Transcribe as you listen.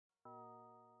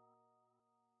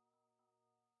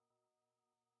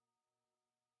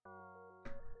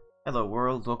Hello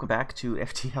world, welcome back to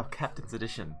FTL Captain's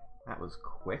Edition. That was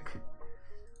quick.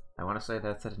 I want to say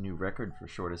that set a new record for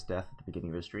shortest death at the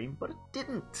beginning of a stream, but it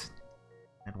didn't.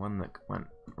 And one that went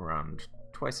around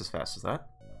twice as fast as that.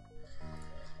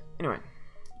 Anyway,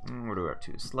 what are we up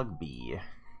to? Slug B.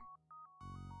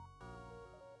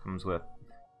 Comes with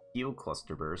Heal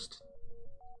Cluster Burst.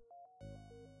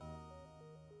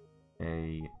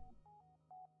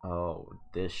 Oh,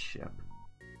 this ship.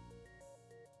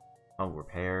 Oh,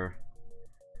 repair.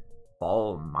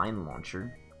 Ball mine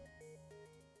launcher.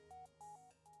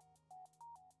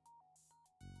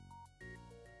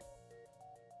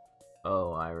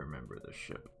 Oh, I remember this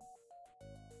ship.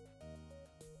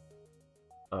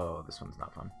 Oh, this one's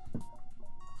not fun.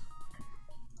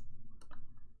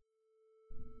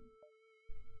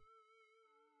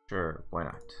 Sure, why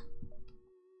not?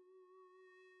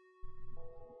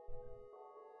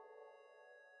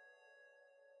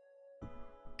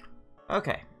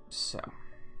 Okay, so.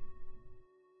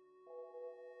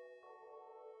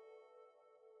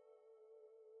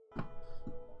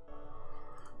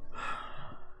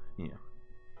 Yeah.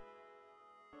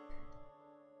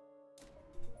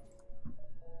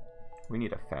 We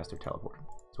need a faster teleport.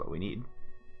 That's what we need.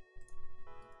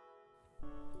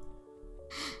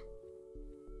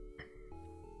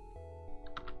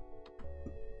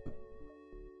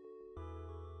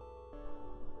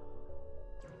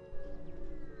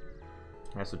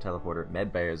 Faster teleporter.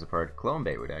 Med Bay is a part. Clone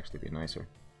Bay would actually be nicer.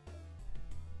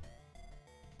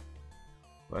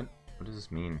 What? What does this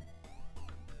mean?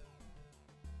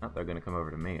 Oh, they're gonna come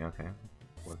over to me. Okay.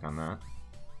 Work on that.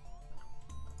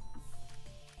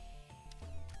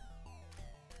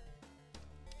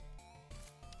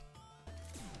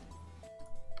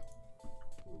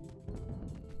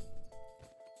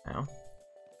 Ow.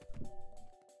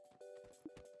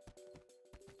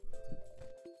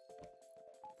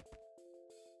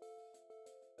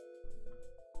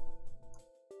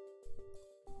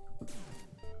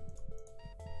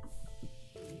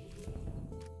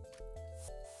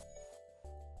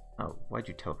 Oh, why'd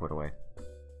you teleport away?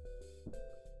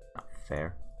 Not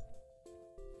fair.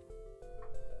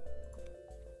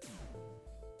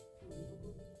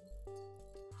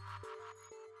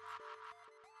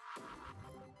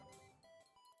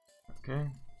 Okay.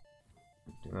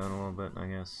 Do that a little bit, I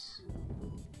guess.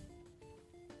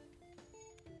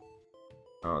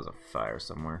 Oh, there's a fire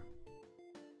somewhere.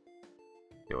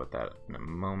 Deal with that in a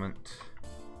moment.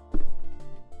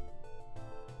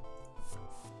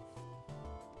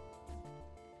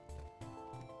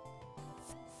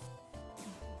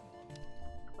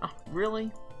 Oh,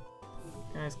 really?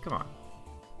 Guys, come on.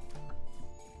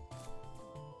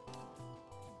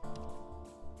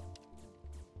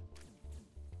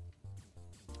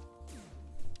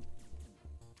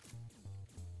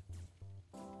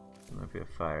 There might be a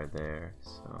fire there,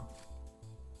 so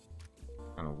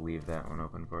I'm gonna leave that one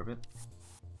open for a bit.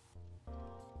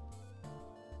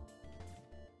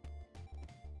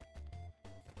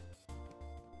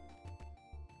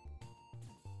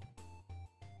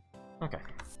 Okay.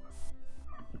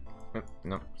 Oh,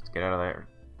 nope, just get out of there.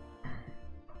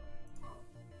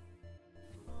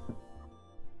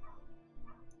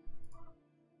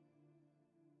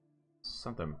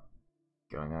 Something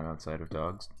going on outside of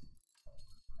dogs.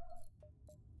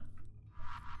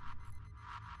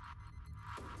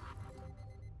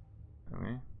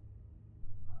 Okay.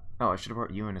 Oh, I should have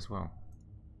brought you in as well.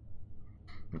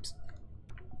 Oops.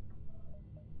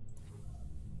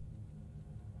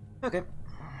 Okay.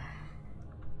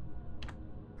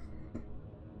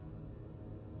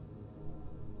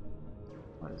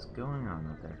 What is going on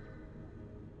out there?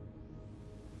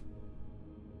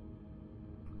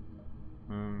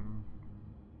 Am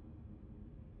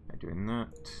I doing that?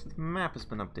 The map has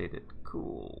been updated.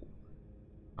 Cool.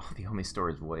 Oh, the only store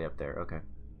is way up there. Okay.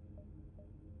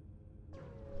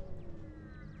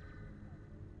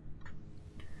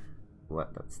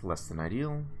 What? That's less than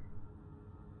ideal.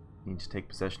 Need to take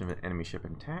possession of an enemy ship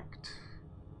intact.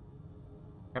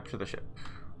 Capture the ship.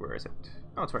 Where is it?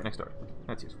 Oh, it's right next door.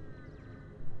 That's useful.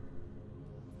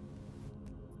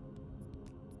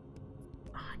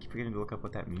 I keep forgetting to look up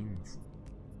what that means.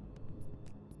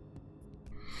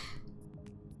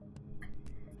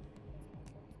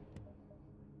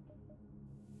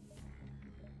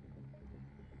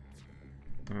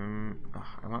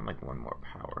 I want like one more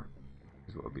power.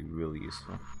 Is what would be really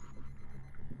useful.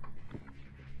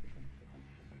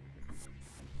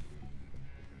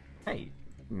 Hey,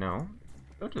 no,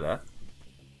 don't do that.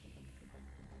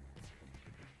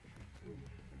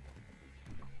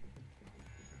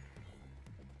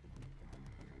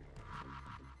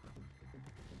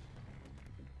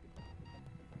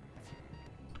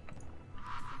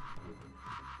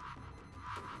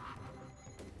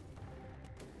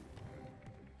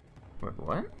 Wait,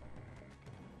 what?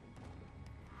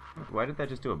 Why did that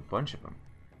just do a bunch of them?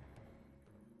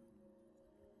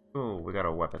 Oh, we got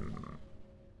a weapon.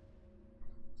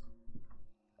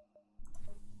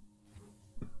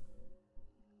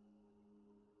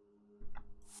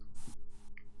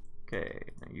 Okay,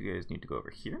 now you guys need to go over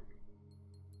here.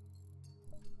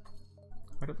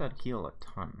 Why did that heal a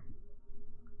ton?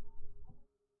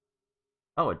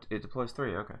 Oh, it deploys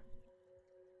 3, okay.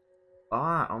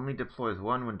 Ah, only deploys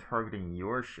 1 when targeting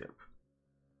your ship.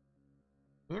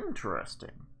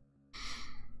 Interesting.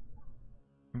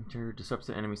 Enter disrupts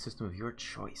the enemy system of your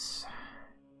choice.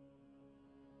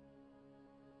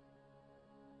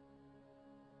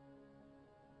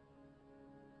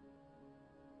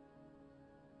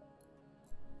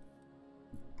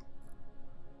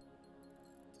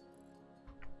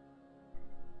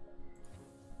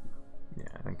 Yeah,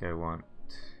 I think I want...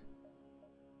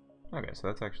 Okay, so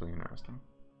that's actually interesting.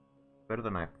 Better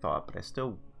than I thought, but I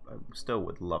still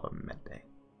would love a medbay.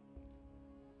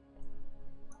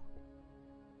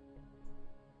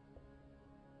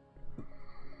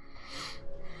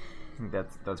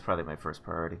 That's probably my first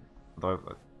priority. Although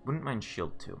I wouldn't mind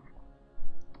shield too.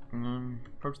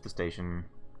 Approach the station.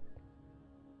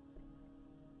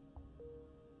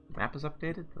 Map is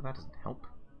updated? That doesn't help.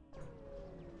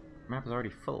 Map is already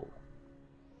full.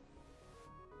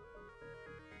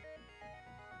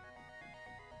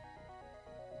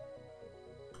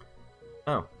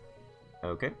 Oh.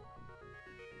 Okay.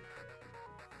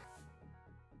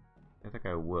 I think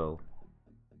I will.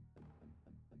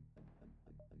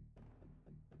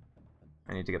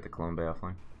 I need to get the clone bay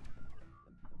offline.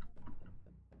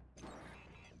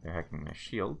 They're hacking my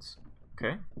shields.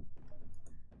 Okay.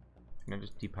 Can I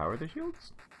just depower the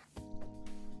shields?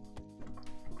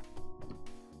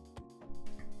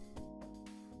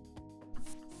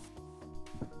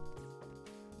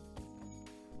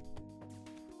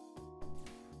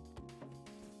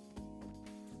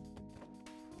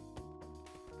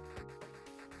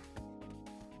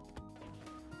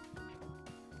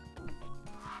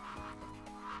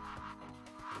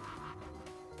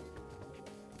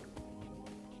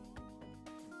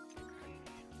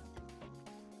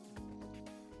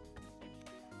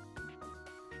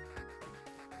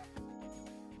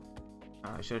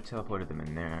 I should have teleported them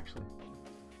in there, actually.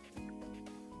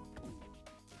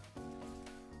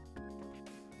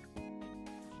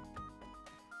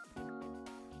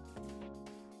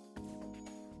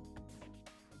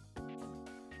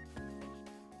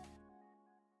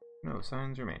 No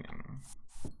signs remaining.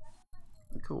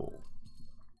 Cool.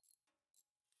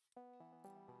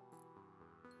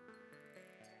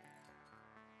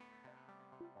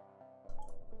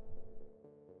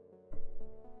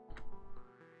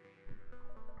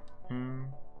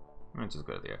 Let's just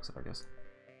go to the exit, I guess.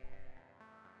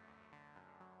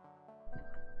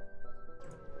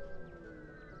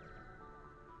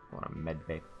 I want a med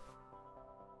bay.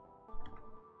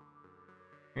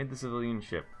 Raid the civilian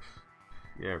ship.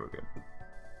 Yeah, we're good.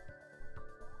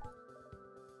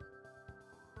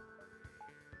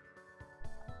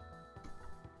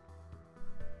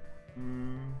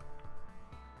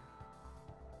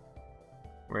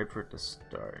 Wait for it to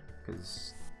start,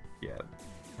 because, yeah,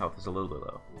 health is a little bit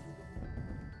low.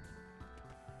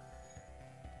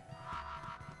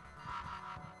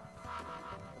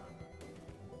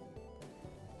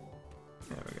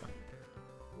 There we go.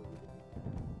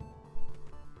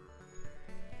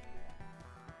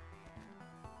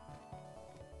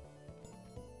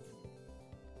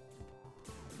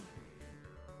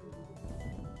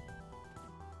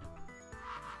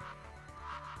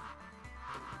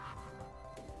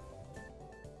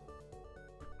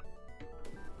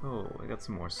 Oh, I got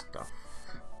some more stuff.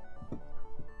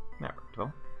 That worked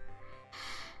well.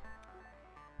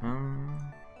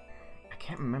 I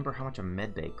can't remember how much a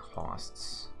medbay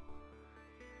costs.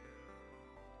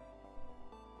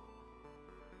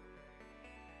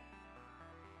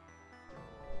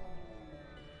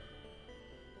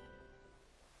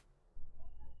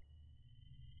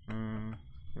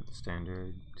 Get the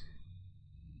standard.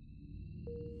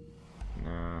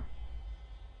 No.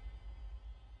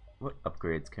 What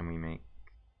upgrades can we make?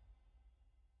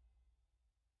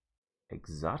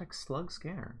 Exotic slug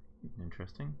scanner.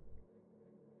 Interesting.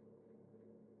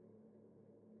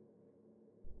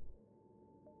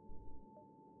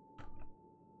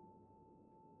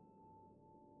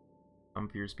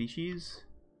 For your species?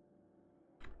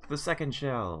 The second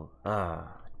shell.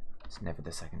 It's never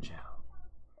the second shell.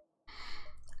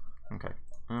 Okay.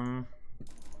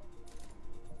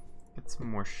 Get some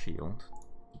more shield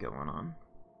going on.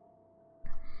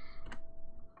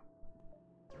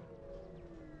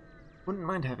 Wouldn't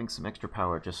mind having some extra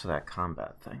power just for that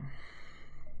combat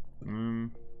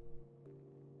thing.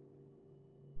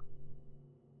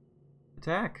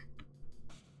 Attack!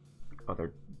 Oh,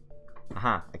 they're...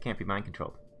 Aha, I can't be mind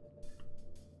controlled.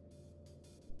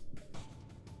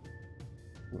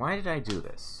 Why did I do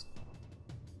this?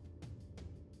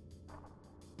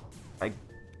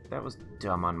 That was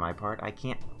dumb on my part. I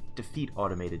can't defeat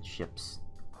automated ships.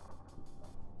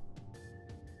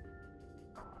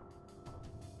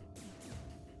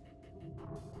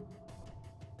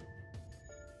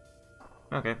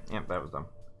 Okay, yeah, that was dumb.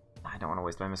 I don't want to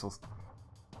waste my missiles.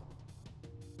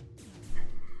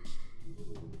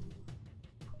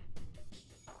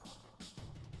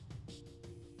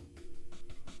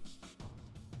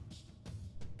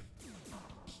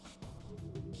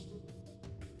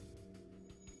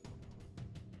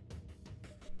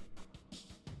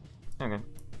 Okay.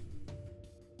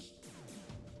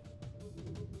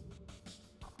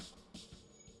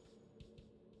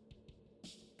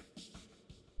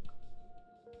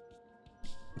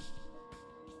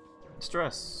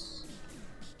 Stress.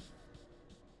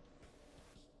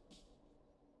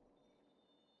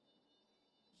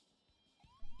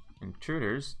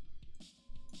 Intruders.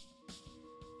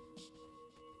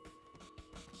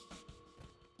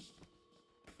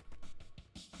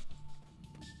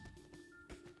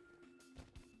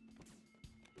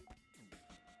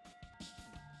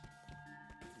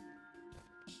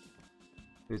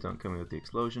 Please don't kill me with the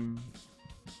explosion.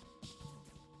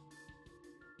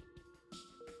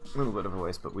 A little bit of a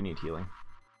waste, but we need healing.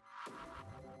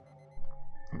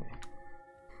 Okay.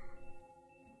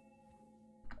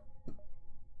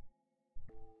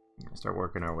 Start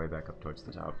working our way back up towards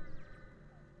the top.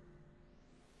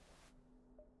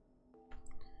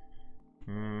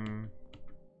 Ooh,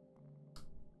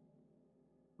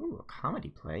 a comedy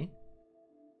play.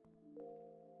 I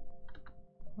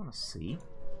want to see.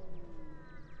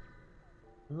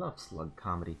 I love slug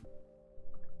comedy.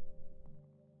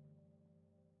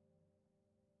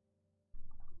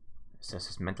 Assess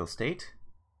his mental state.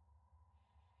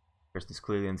 Person is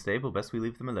clearly unstable, best we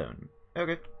leave them alone.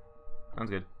 Okay. Sounds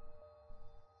good.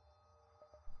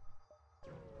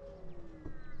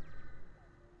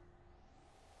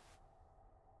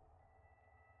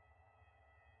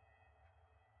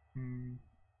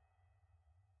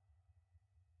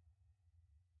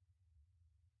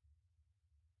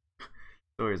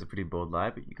 Story is a pretty bold lie,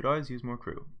 but you could always use more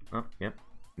crew. Oh, yep.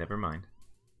 Never mind.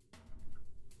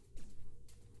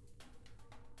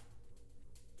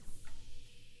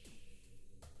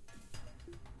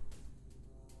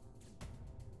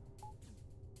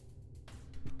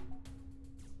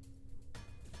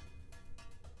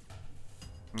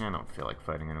 I don't feel like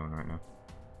fighting anyone right now.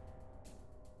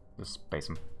 Just space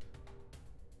them.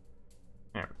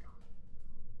 There we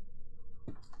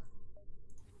go.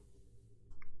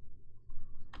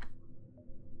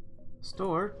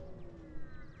 Store?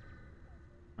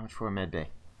 How much for a med bay?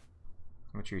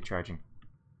 How much are you charging?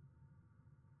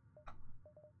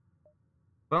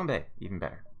 Bone bay, even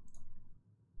better.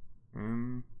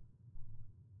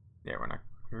 Yeah, we're not...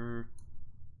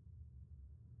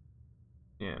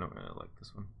 Yeah, I don't really like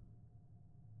this one.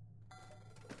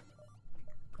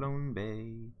 Clone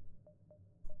bay.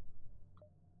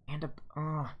 And a...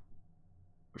 Oh,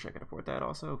 wish I could afford that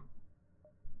also.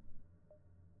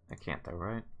 I can't though,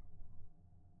 right?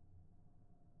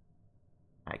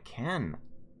 I can.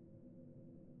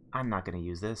 I'm not gonna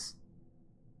use this.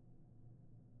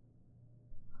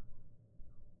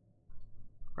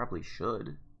 Probably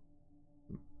should.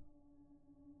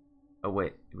 Oh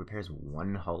wait, it repairs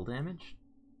 1 hull damage?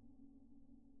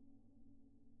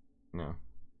 No.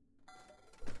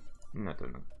 I'm not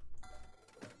doing it.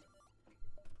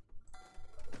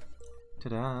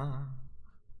 Ta-da!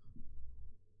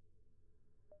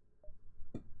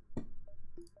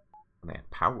 They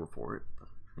had power for it, but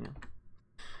yeah.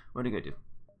 What are you gonna do?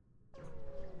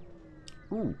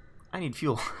 Ooh, I need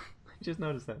fuel. I just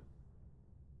noticed that.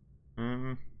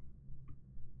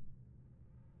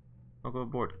 I'll go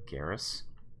aboard, Garrus.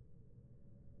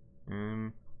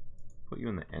 Put you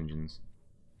in the engines.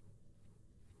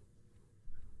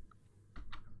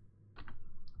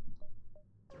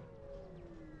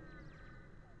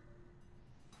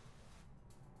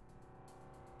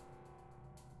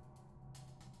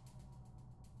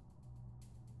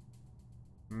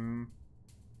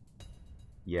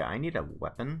 Yeah, I need a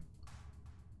weapon.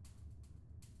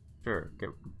 Sure,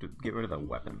 get rid of the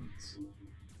weapons.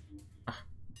 Ah,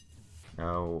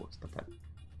 no, stop that.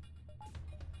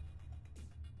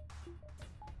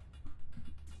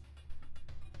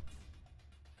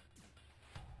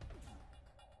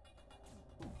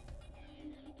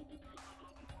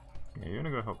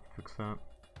 gonna go help fix that?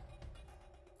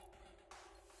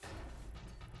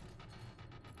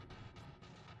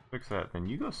 Fix that, then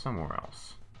you go somewhere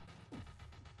else.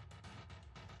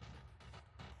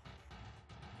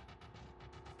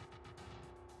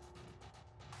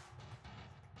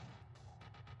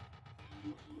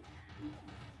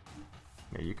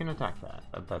 Yeah, you can attack that.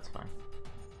 That's fine.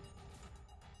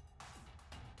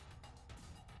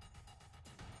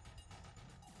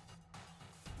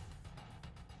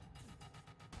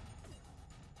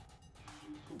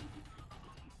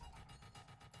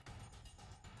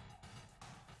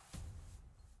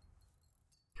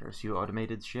 Curse you,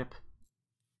 automated ship.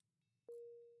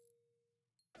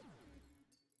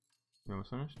 You almost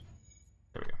finished?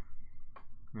 There we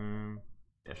go.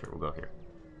 Yeah, sure, we'll go here.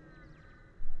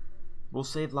 We'll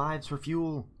save lives for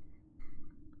fuel.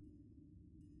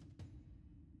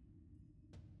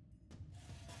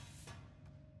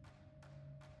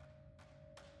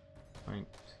 Right.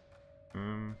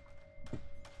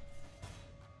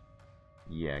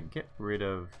 Yeah, get rid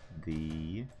of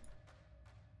the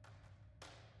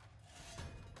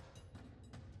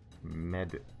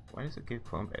med. Why does it give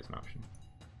clone bay as an option?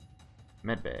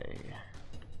 Med bay.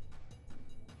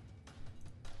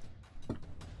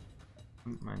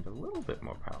 Wouldn't mind a little bit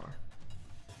more power.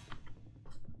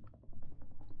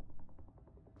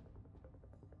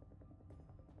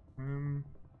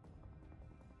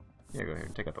 Yeah, go ahead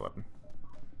and take out the weapon.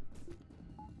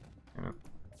 I don't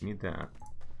need that.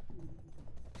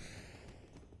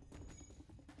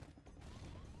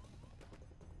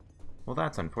 Well,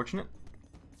 that's unfortunate.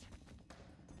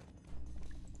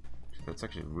 That's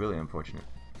actually really unfortunate.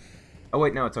 Oh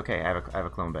wait, no, it's okay. I have a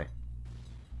clone bay.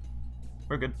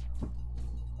 We're good.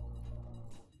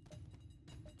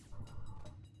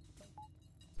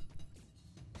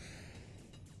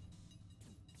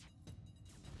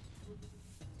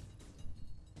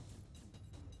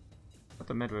 I thought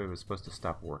the medway was supposed to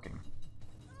stop working.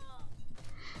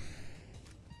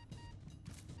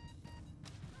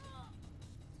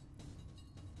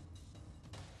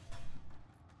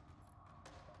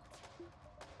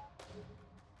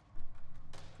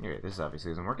 Okay, this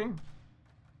obviously isn't working.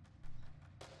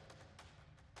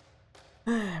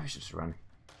 We should just run.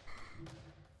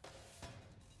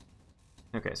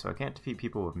 Okay, so I can't defeat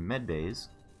people with med bays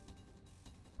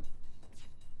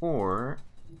or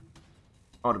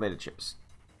automated chips.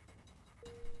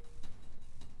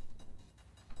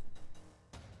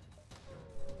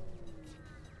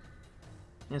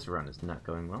 This run is not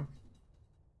going well.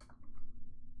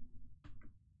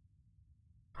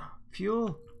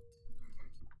 Fuel!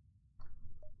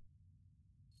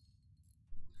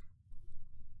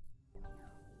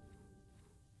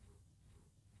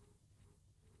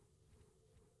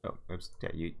 Oh, oops. Yeah,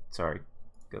 you. Sorry.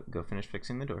 Go finish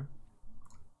fixing the door.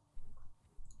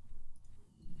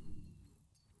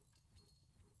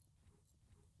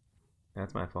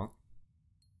 That's my fault.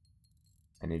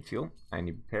 I need fuel. I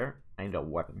need repair. I need a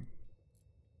weapon.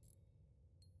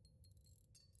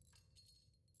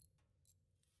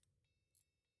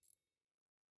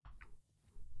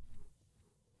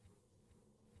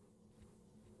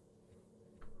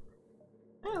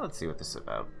 Yeah, let's see what this is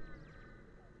about.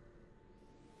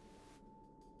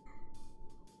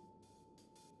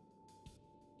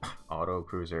 Auto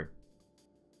cruiser.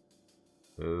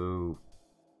 Ooh.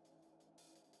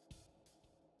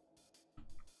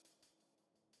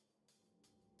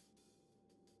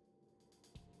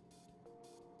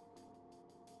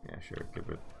 Yeah, sure. Give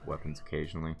it weapons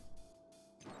occasionally.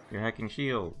 You're hacking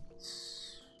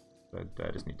shields.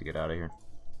 I just need to get out of here.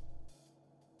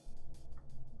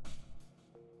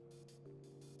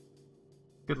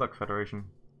 Good luck, Federation.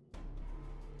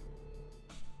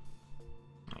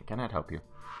 I cannot help you.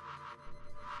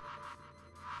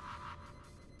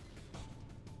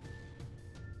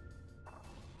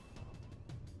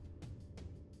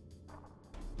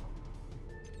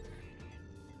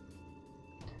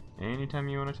 Anytime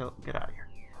you want to get out of here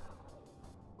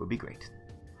would be great.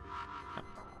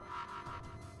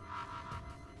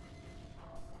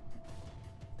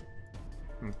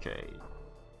 Okay,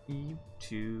 you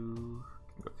two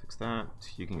can go fix that.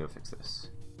 You can go fix this.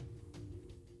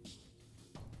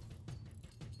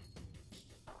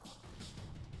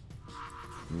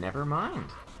 Never mind.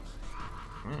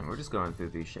 Man, we're just going through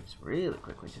these ships really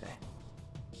quickly today.